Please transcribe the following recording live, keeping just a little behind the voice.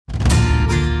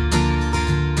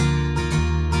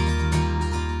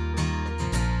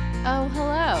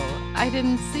I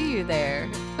didn't see you there.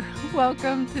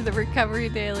 Welcome to the Recovery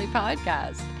Daily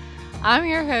Podcast. I'm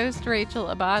your host, Rachel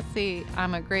Abbasi.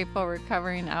 I'm a grateful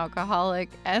recovering alcoholic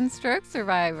and stroke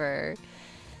survivor.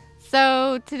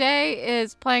 So today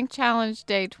is Plank Challenge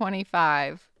Day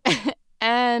 25.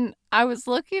 And I was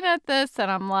looking at this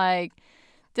and I'm like,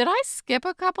 did I skip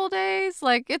a couple days?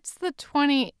 Like, it's the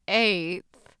 28th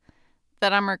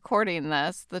that I'm recording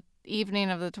this, the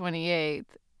evening of the 28th.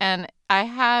 And I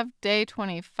have day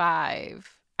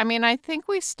 25. I mean, I think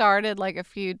we started like a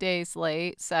few days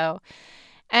late. So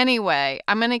anyway,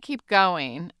 I'm going to keep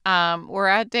going. We're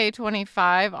at day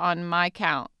 25 on my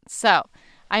count. So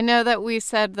I know that we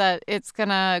said that it's going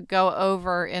to go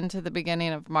over into the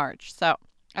beginning of March. So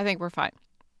I think we're fine.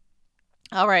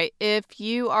 All right. If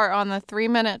you are on the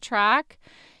 3-minute track,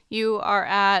 you are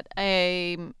at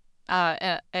a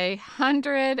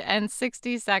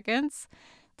 160 seconds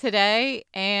today,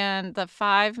 and the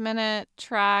 5-minute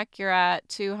track, you're at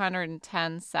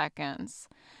 210 seconds.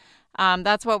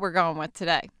 That's what we're going with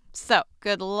today. So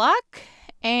good luck.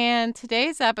 And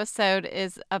today's episode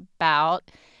is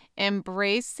about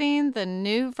embracing the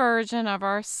new version of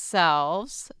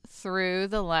ourselves through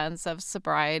the lens of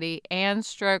sobriety and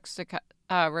stroke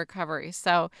recovery.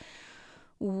 So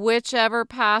whichever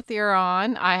path you're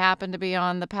on, I happen to be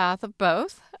on the path of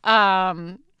both.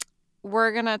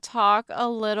 We're going to talk a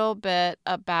little bit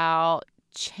about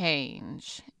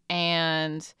change.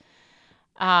 And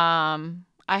I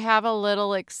have a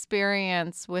little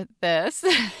experience with this.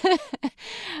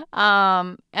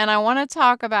 And I want to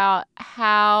talk about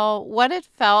what it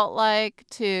felt like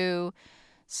to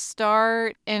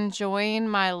start enjoying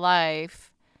my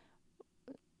life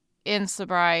in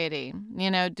sobriety,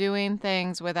 doing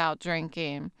things without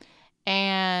drinking.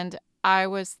 And I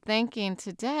was thinking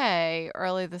today,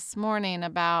 early this morning,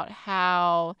 about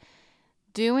how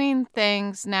doing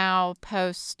things now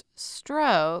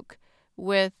post-stroke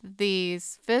with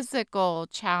these physical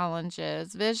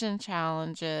challenges, vision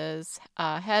challenges,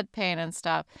 head pain and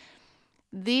stuff,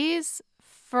 these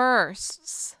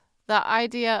firsts, the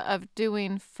idea of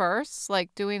doing firsts, like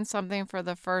doing something for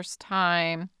the first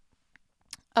time,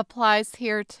 applies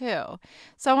here too.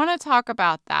 So I want to talk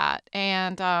about that.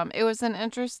 And it was an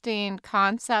interesting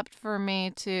concept for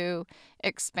me to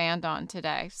expand on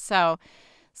today. So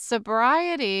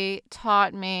sobriety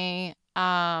taught me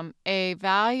a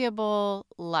valuable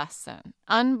lesson,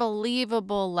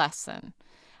 unbelievable lesson.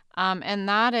 And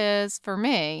that is, for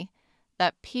me,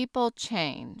 that people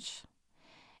change.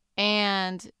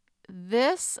 And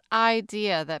this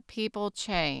idea that people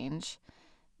change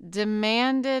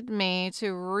demanded me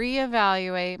to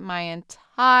reevaluate my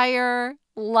entire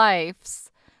life's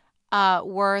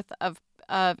worth of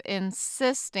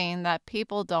insisting that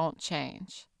people don't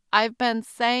change. I've been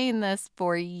saying this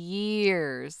for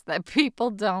years, that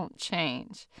people don't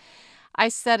change. I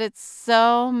said it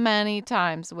so many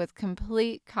times with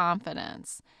complete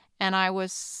confidence, and I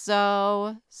was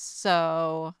so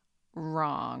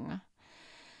wrong.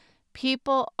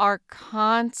 People are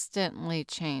constantly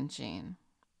changing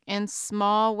in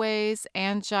small ways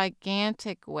and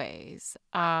gigantic ways,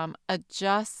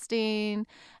 adjusting,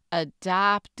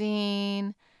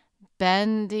 adapting,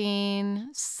 bending.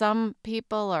 Some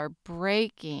people are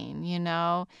breaking,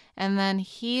 and then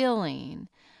healing,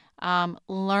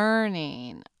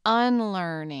 learning,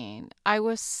 unlearning. I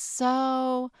was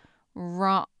so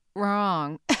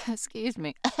wrong. Excuse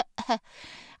me.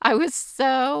 I was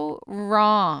so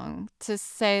wrong to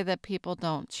say that people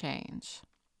don't change.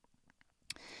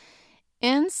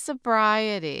 In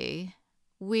sobriety,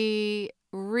 we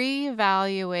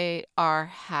reevaluate our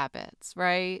habits,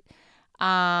 right?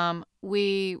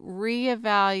 We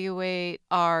reevaluate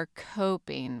our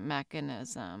coping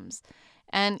mechanisms.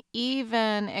 And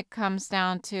even it comes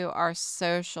down to our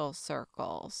social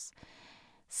circles.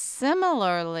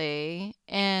 Similarly,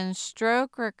 in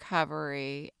stroke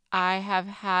recovery, I have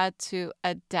had to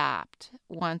adapt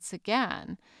once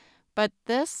again. But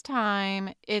this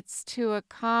time, it's to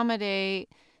accommodate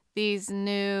these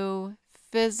new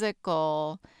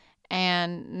physical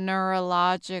and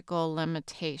neurological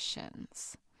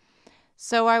limitations.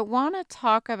 So I want to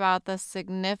talk about the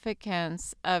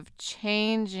significance of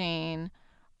changing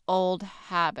old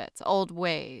habits, old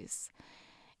ways.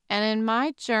 And in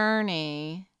my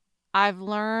journey, I've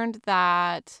learned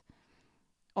that,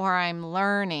 or I'm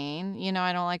learning,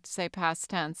 I don't like to say past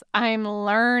tense, I'm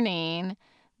learning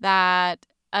that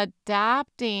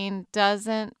adapting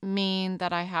doesn't mean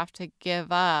that I have to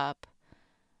give up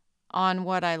on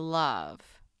what I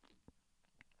love.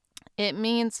 It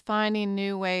means finding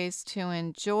new ways to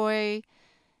enjoy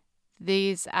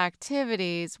these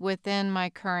activities within my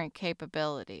current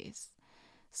capabilities.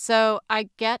 So I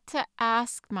get to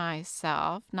ask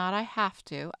myself, not I have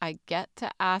to, I get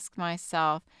to ask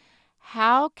myself,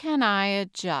 how can I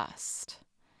adjust?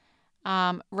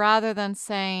 Rather than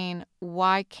saying,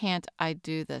 why can't I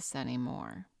do this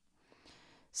anymore?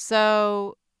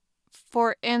 So,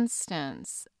 for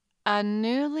instance, a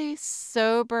newly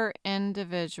sober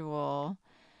individual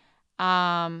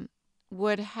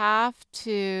would have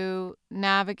to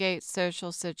navigate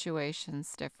social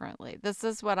situations differently. This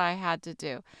is what I had to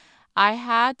do. I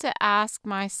had to ask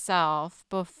myself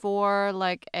before,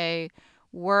 like, a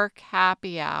work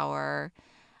happy hour,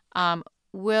 um,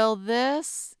 will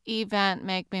this event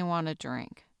make me want to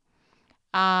drink?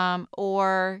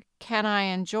 Or can I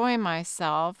enjoy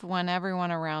myself when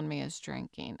everyone around me is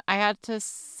drinking? I had to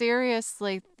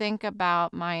seriously think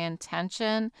about my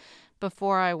intention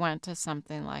before I went to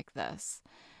something like this.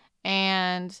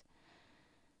 And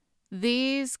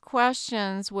these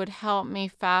questions would help me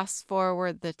fast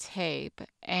forward the tape,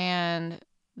 and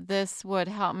this would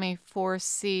help me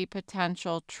foresee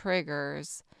potential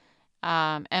triggers,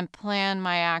 and plan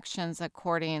my actions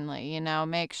accordingly.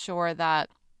 Make sure that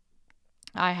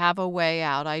I have a way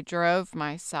out. I drove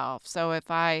myself. So if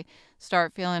I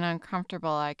start feeling uncomfortable,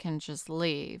 I can just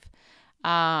leave.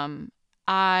 Um,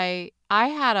 I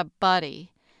had a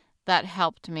buddy that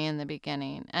helped me in the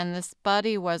beginning, and this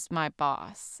buddy was my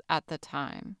boss at the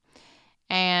time.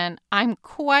 And I'm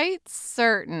quite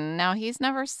certain, now he's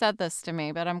never said this to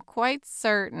me, but I'm quite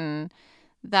certain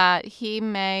that he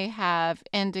may have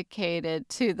indicated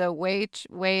to the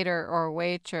waiter or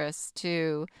waitress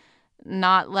to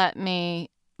not let my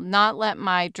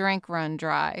drink run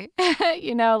dry.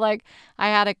 Like I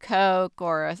had a Coke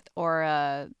or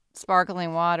a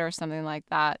sparkling water or something like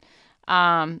that.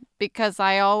 Because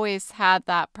I always had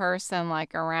that person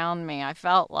like around me, I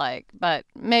felt like, but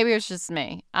maybe it was just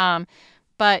me.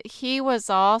 But he was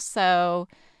also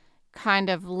kind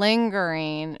of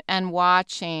lingering and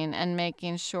watching and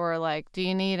making sure, like, do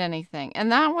you need anything?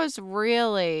 And that was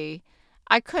really,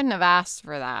 I couldn't have asked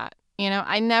for that.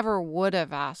 I never would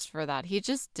have asked for that. He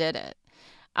just did it.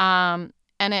 And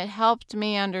it helped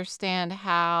me understand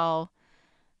how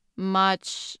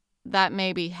much that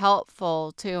may be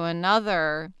helpful to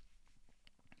another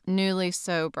newly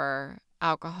sober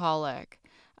alcoholic,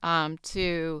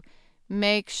 to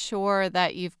make sure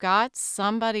that you've got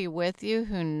somebody with you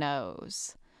who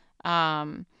knows.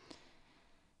 Um,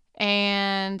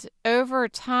 and over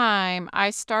time, I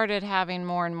started having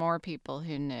more and more people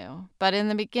who knew. But in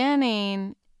the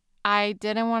beginning, I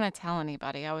didn't want to tell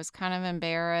anybody. I was kind of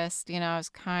embarrassed. I was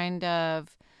kind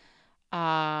of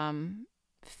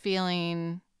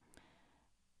feeling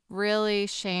really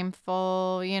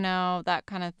shameful, that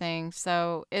kind of thing.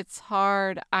 So it's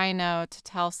hard, I know, to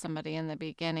tell somebody in the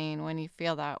beginning when you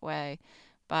feel that way.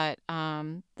 But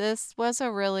this was a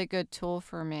really good tool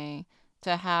for me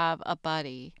to have a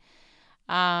buddy.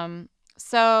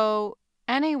 So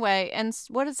anyway, and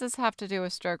what does this have to do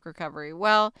with stroke recovery?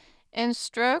 Well, in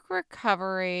stroke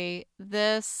recovery,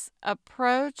 this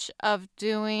approach of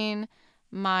doing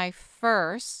my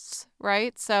firsts,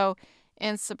 right? So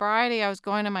in sobriety, I was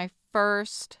going to my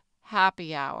first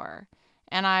happy hour,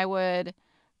 and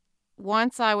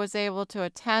once I was able to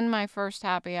attend my first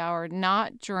happy hour,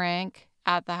 not drink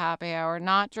at the happy hour,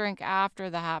 not drink after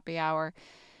the happy hour,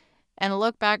 and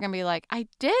look back and be like, I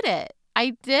did it.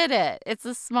 I did it. It's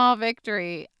a small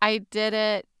victory. I did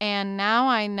it. And now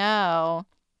I know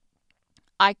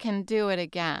I can do it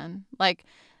again. Like,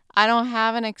 I don't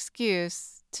have an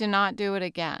excuse to not do it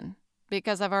again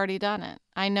because I've already done it.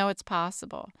 I know it's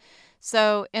possible.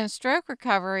 So in stroke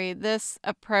recovery, this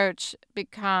approach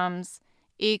becomes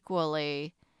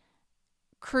equally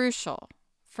crucial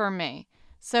for me.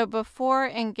 So before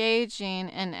engaging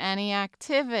in any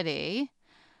activity,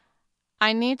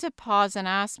 I need to pause and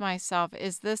ask myself,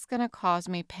 is this going to cause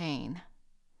me pain?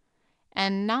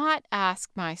 And not ask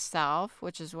myself,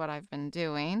 which is what I've been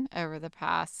doing over the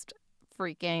past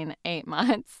freaking 8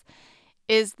 months,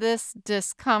 is this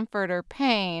discomfort or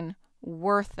pain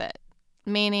worth it?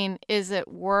 Meaning, is it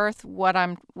worth what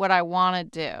I want to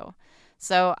do?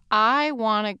 So I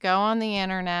want to go on the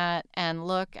internet and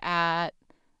look at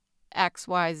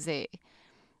XYZ.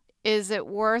 Is it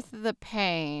worth the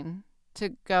pain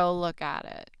to go look at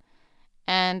it?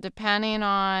 And depending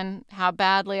on how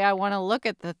badly I want to look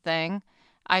at the thing,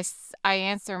 I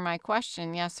answer my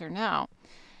question yes or no.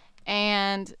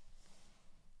 And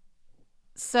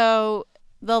so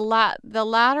the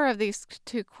latter of these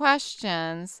two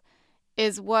questions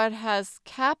is what has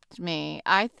kept me,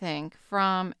 I think,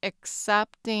 from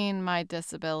accepting my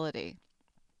disability.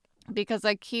 Because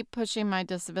I keep pushing my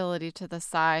disability to the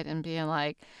side and being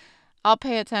like, I'll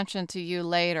pay attention to you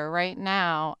later. Right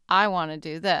now, I want to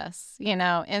do this,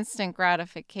 instant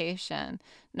gratification,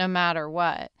 no matter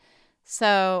what.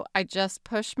 So I just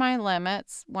push my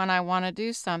limits when I want to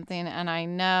do something, and I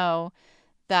know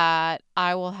that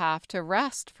I will have to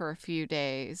rest for a few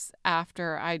days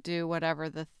after I do whatever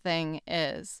the thing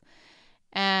is.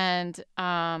 And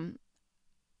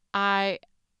I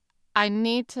I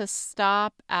need to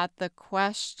stop at the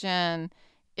question,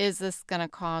 is this going to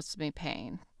cause me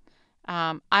pain?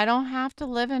 I don't have to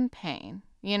live in pain.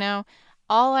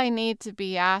 All I need to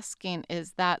be asking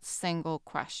is that single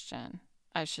question,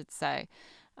 I should say,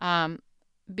 um,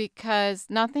 because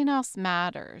nothing else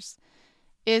matters.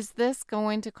 Is this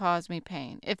going to cause me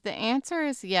pain? If the answer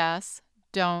is yes,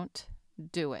 don't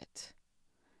do it.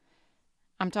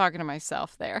 I'm talking to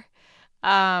myself there.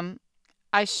 Um,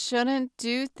 I shouldn't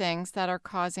do things that are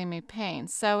causing me pain.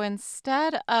 So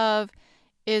instead of,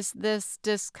 is this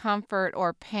discomfort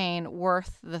or pain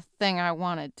worth the thing I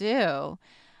want to do,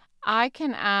 I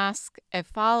can ask a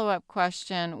follow-up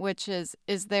question, which is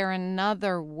there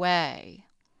another way?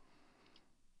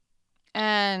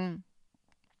 And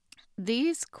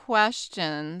these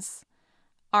questions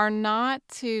are not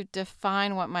to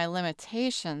define what my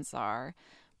limitations are,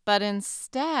 but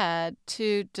instead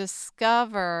to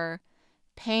discover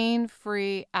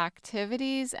pain-free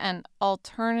activities and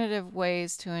alternative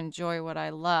ways to enjoy what I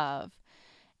love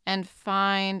and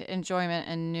find enjoyment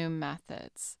in new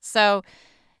methods. So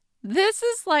this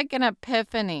is like an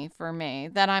epiphany for me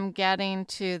that I'm getting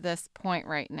to this point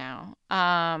right now.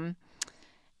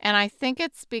 And I think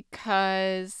it's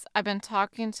because I've been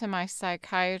talking to my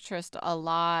psychiatrist a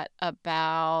lot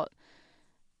about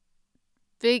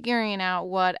figuring out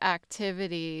what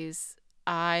activities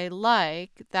I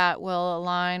like that will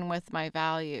align with my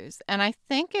values. And I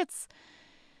think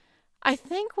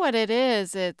what it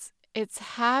is, it's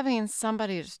having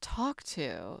somebody to talk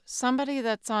to, somebody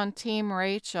that's on Team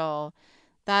Rachel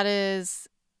that is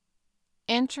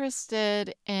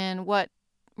interested in what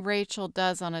Rachel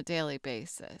does on a daily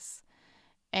basis.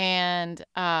 And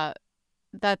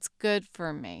that's good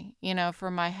for me, for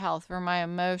my health, for my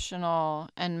emotional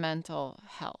and mental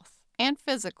health and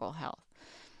physical health.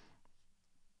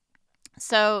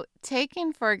 So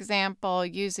taking, for example,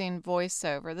 using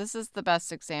voiceover, this is the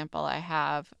best example I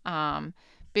have,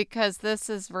 because this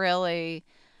is really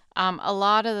a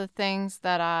lot of the things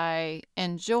that I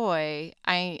enjoy,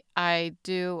 I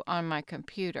do on my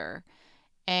computer.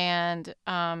 And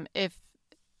using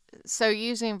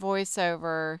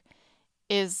voiceover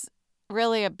is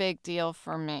really a big deal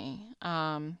for me,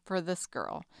 for this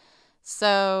girl.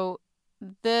 So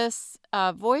this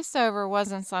voiceover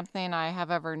wasn't something I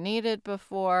have ever needed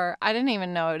before. I didn't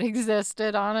even know it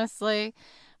existed, honestly.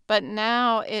 But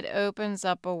now it opens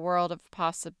up a world of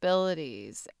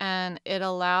possibilities, and it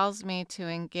allows me to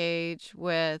engage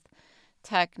with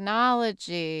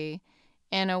technology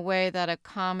in a way that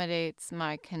accommodates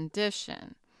my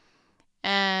condition.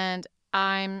 And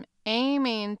I'm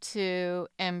aiming to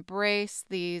embrace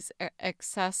these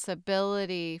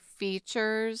accessibility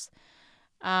features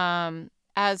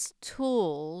as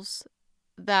tools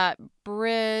that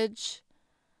bridge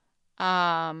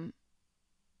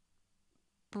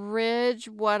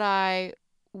what I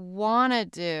want to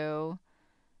do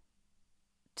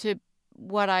to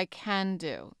what I can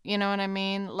do. You know what I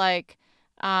mean? Like,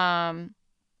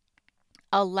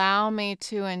 allow me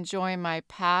to enjoy my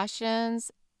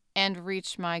passions and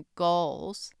reach my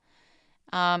goals,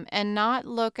 and not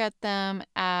look at them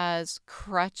as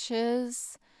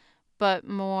crutches, but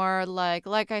more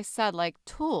like I said, like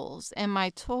tools in my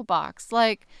toolbox.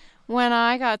 Like when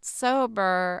I got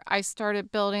sober, I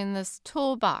started building this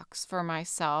toolbox for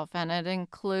myself, and it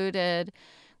included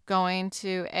going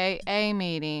to AA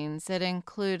meetings. It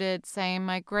included saying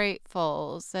my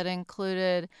gratefuls. It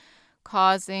included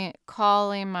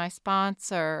calling my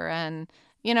sponsor, and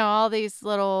all these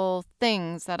little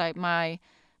things that my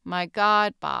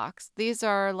God box. These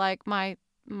are like my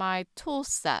tool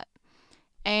set.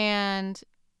 And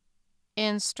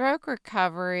in stroke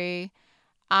recovery,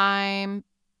 I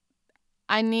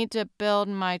need to build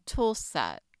my tool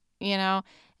set, and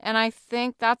I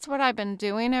think that's what I've been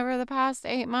doing over the past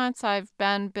 8 months. I've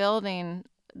been building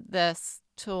this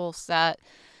tool set,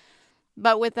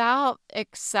 but without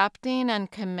accepting and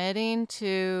committing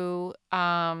to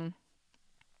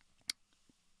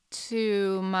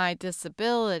my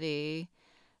disability,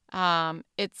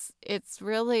 it's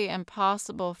really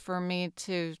impossible for me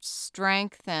to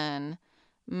strengthen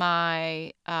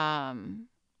my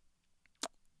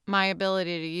my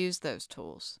ability to use those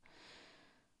tools.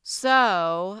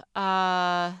 So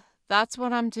that's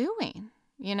what I'm doing.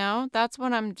 That's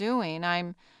what I'm doing.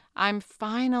 I'm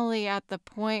finally at the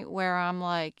point where I'm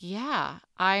like, yeah,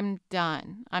 I'm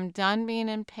done. I'm done being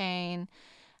in pain.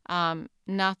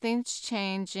 Nothing's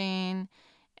changing,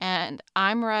 and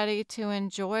I'm ready to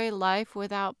enjoy life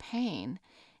without pain.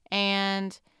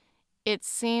 And it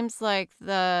seems like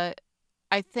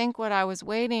I think what I was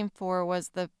waiting for was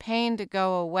the pain to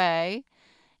go away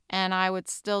and I would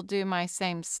still do my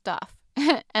same stuff.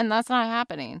 And that's not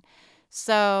happening.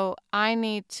 So I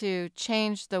need to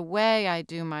change the way I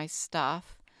do my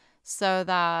stuff so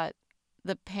that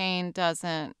the pain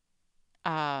doesn't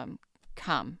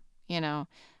come,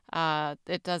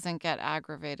 it doesn't get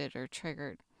aggravated or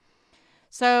triggered.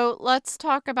 So let's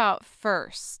talk about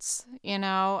firsts.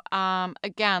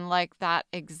 Again, like that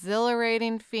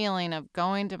exhilarating feeling of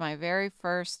going to my very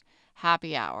first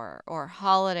happy hour or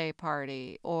holiday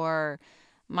party or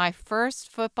my first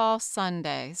football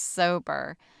Sunday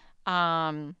sober.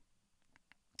 Um,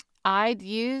 I'd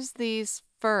use these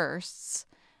firsts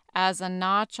as a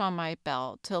notch on my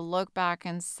belt to look back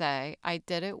and say, I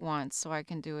did it once, so I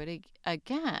can do it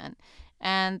again.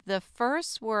 And the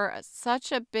firsts were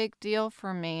such a big deal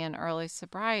for me in early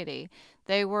sobriety.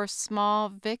 They were small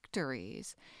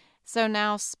victories. So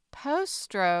now, post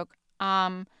stroke,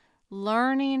 I'm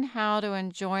learning how to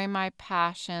enjoy my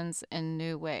passions in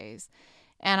new ways.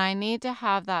 And I need to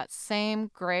have that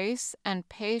same grace and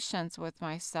patience with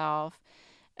myself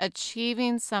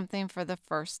achieving something for the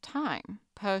first time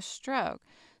post stroke.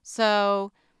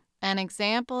 So, an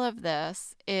example of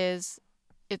this is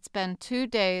it's been 2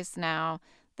 days now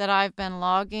that I've been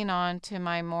logging on to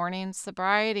my morning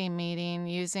sobriety meeting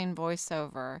using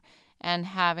voiceover and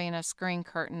having a screen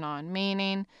curtain on,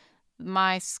 meaning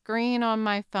my screen on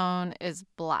my phone is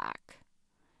black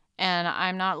and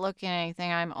I'm not looking at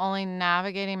anything. I'm only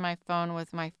navigating my phone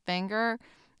with my finger,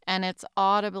 and it's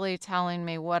audibly telling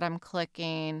me what I'm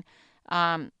clicking.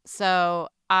 So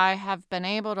I have been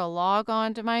able to log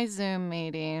on to my Zoom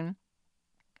meeting,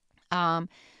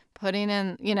 putting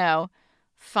in,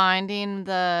 finding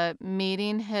the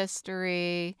meeting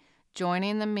history,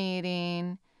 joining the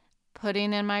meeting,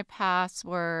 putting in my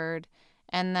password,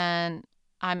 and then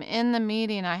I'm in the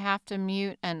meeting. I have to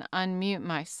mute and unmute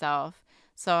myself.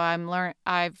 So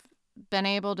I've been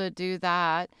able to do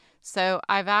that. So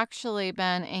I've actually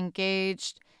been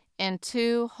engaged in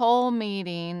 2 whole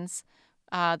meetings.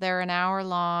 They're an hour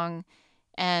long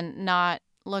and not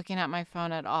looking at my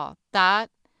phone at all.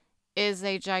 That is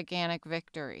a gigantic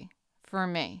victory for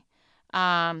me.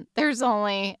 I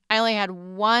only had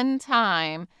one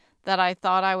time that I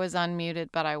thought I was unmuted,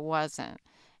 but I wasn't.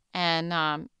 And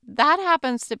that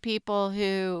happens to people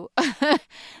who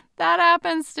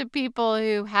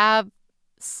have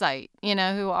sight,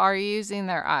 who are using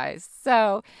their eyes.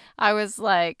 So I was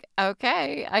like,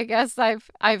 okay, I guess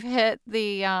I've hit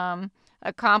the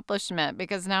accomplishment,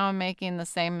 because now I'm making the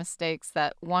same mistakes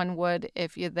that one would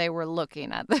if they were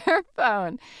looking at their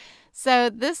phone. So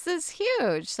this is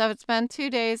huge. So it's been 2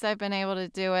 days I've been able to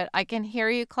do it. I can hear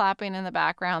you clapping in the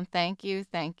background. Thank you.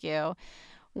 Thank you.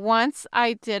 Once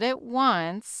I did it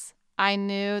once, I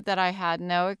knew that I had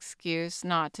no excuse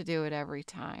not to do it every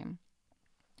time.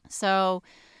 So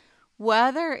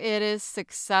whether it is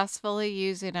successfully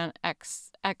using an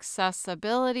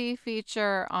accessibility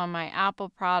feature on my Apple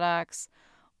products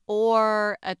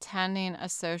or attending a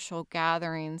social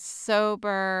gathering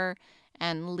sober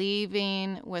and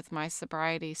leaving with my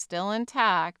sobriety still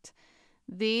intact,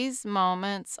 these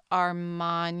moments are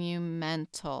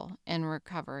monumental in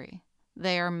recovery.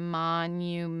 They are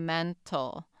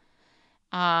monumental.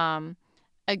 Again,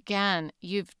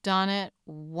 you've done it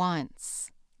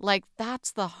once. Like,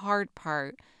 that's the hard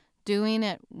part, doing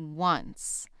it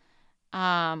once.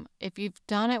 If you've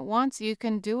done it once, you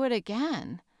can do it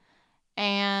again.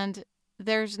 And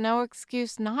there's no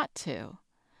excuse not to.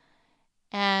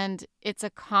 And it's a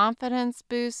confidence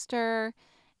booster,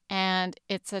 and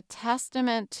it's a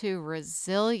testament to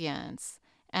resilience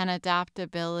and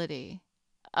adaptability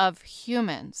of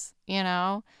humans,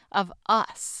 of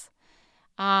us.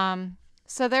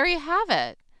 So there you have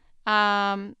it.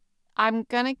 I'm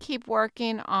going to keep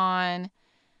working on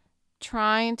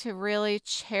trying to really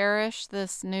cherish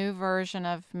this new version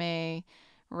of me,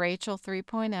 Rachel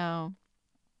 3.0.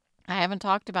 I haven't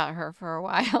talked about her for a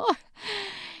while.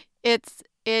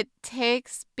 It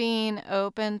takes being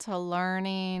open to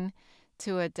learning,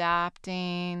 to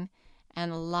adapting,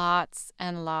 and lots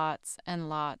and lots and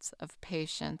lots of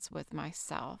patience with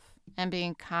myself and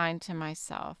being kind to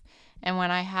myself. And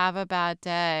when I have a bad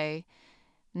day,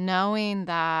 knowing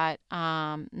that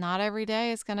not every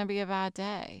day is going to be a bad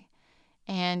day.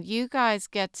 And you guys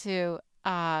get to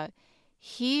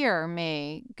hear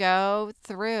me go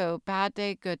through bad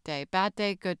day, good day, bad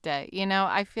day, good day.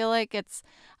 I feel like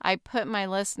I put my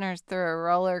listeners through a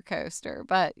roller coaster,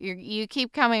 but you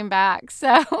keep coming back.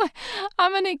 So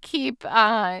I'm going to keep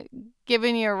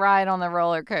giving you a ride on the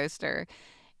roller coaster.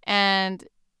 And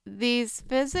these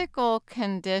physical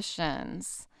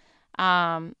conditions,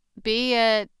 be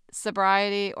it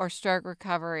sobriety or stroke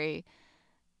recovery,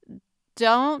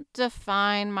 don't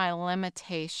define my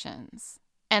limitations.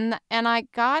 And I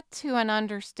got to an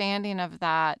understanding of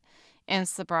that in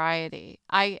sobriety.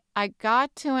 I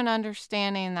got to an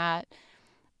understanding that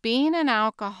being an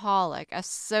alcoholic, a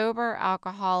sober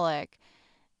alcoholic,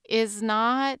 is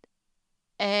not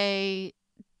a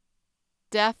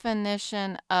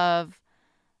definition of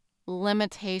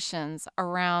limitations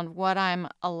around what I'm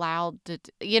allowed to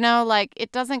do.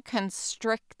 It doesn't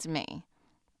constrict me.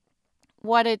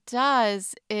 What it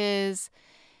does is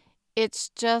it's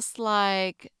just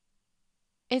like,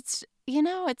 it's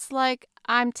like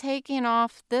I'm taking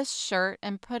off this shirt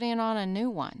and putting on a new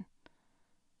one.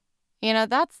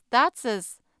 That's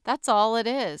all it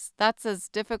is. That's as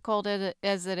difficult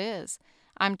as it is.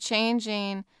 I'm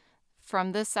changing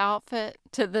from this outfit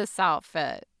to this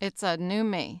outfit. It's a new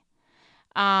me.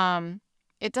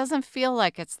 It doesn't feel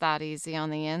like it's that easy on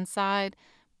the inside,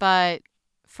 but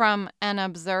from an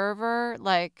observer,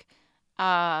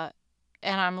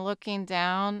 and I'm looking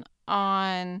down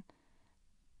on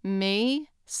me.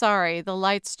 Sorry, the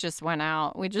lights just went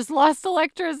out. We just lost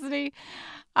electricity.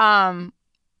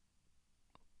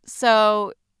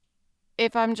 So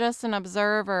if I'm just an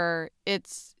observer,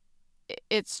 it's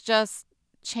just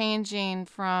changing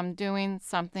from doing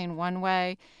something one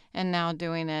way and now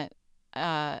doing it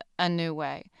a new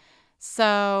way.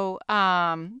 So,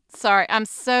 sorry, I'm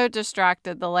so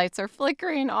distracted. The lights are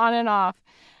flickering on and off.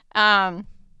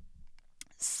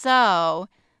 So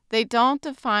they don't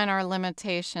define our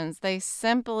limitations. They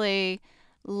simply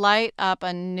light up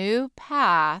a new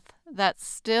path that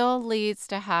still leads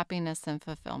to happiness and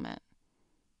fulfillment.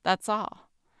 That's all.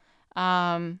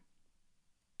 And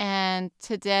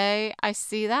today I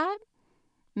see that.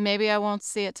 Maybe I won't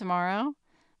see it tomorrow,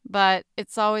 but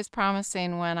it's always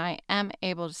promising when I am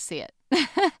able to see it.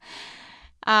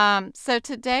 So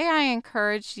today I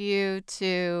encourage you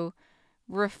to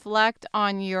reflect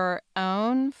on your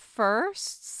own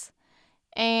firsts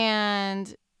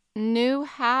and new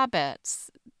habits,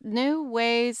 new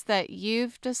ways that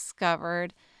you've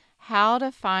discovered how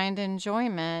to find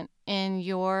enjoyment in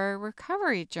your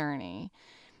recovery journey.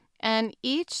 And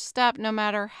each step, no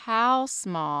matter how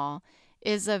small,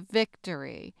 is a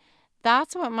victory.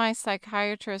 That's what my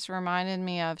psychiatrist reminded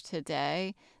me of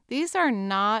today. These are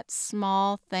not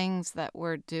small things that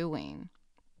we're doing.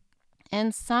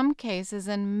 In some cases,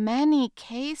 in many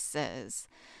cases,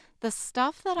 the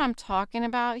stuff that I'm talking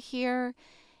about here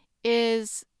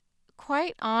is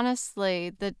quite honestly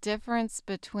the difference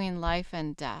between life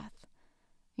and death.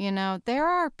 There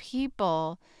are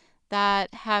people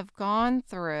that have gone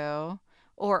through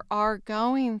or are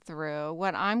going through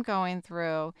what I'm going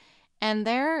through, and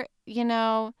they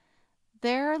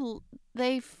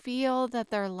feel that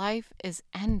their life is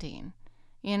ending.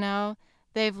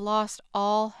 They've lost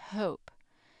all hope.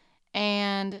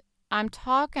 And I'm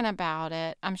talking about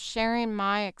it. I'm sharing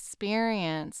my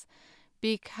experience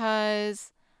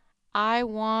because I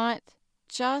want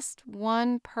just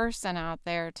one person out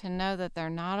there to know that they're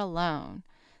not alone,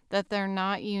 that they're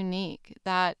not unique,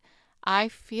 that I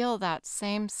feel that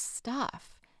same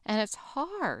stuff. And it's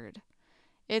hard.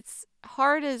 It's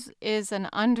hard is an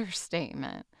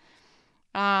understatement.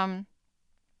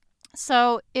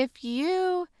 So if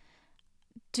you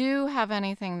do have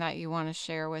anything that you want to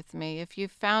share with me, if you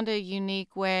found a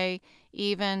unique way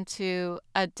even to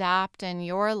adapt in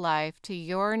your life to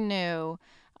your new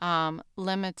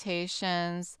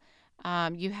limitations,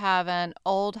 you have an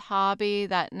old hobby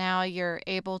that now you're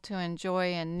able to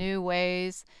enjoy in new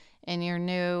ways in your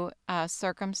new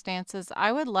circumstances,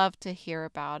 I would love to hear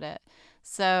about it.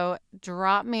 So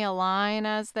drop me a line,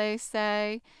 as they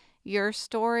say. Your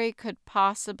story could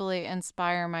possibly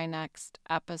inspire my next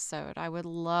episode. I would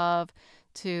love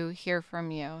to hear from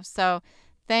you. So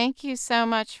thank you so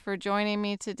much for joining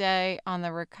me today on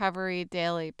the Recovery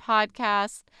Daily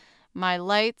podcast. My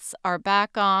lights are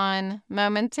back on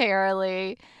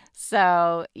momentarily.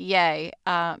 So yay,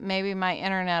 maybe my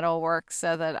internet will work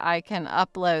so that I can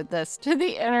upload this to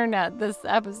the internet, this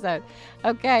episode.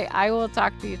 Okay, I will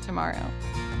talk to you tomorrow.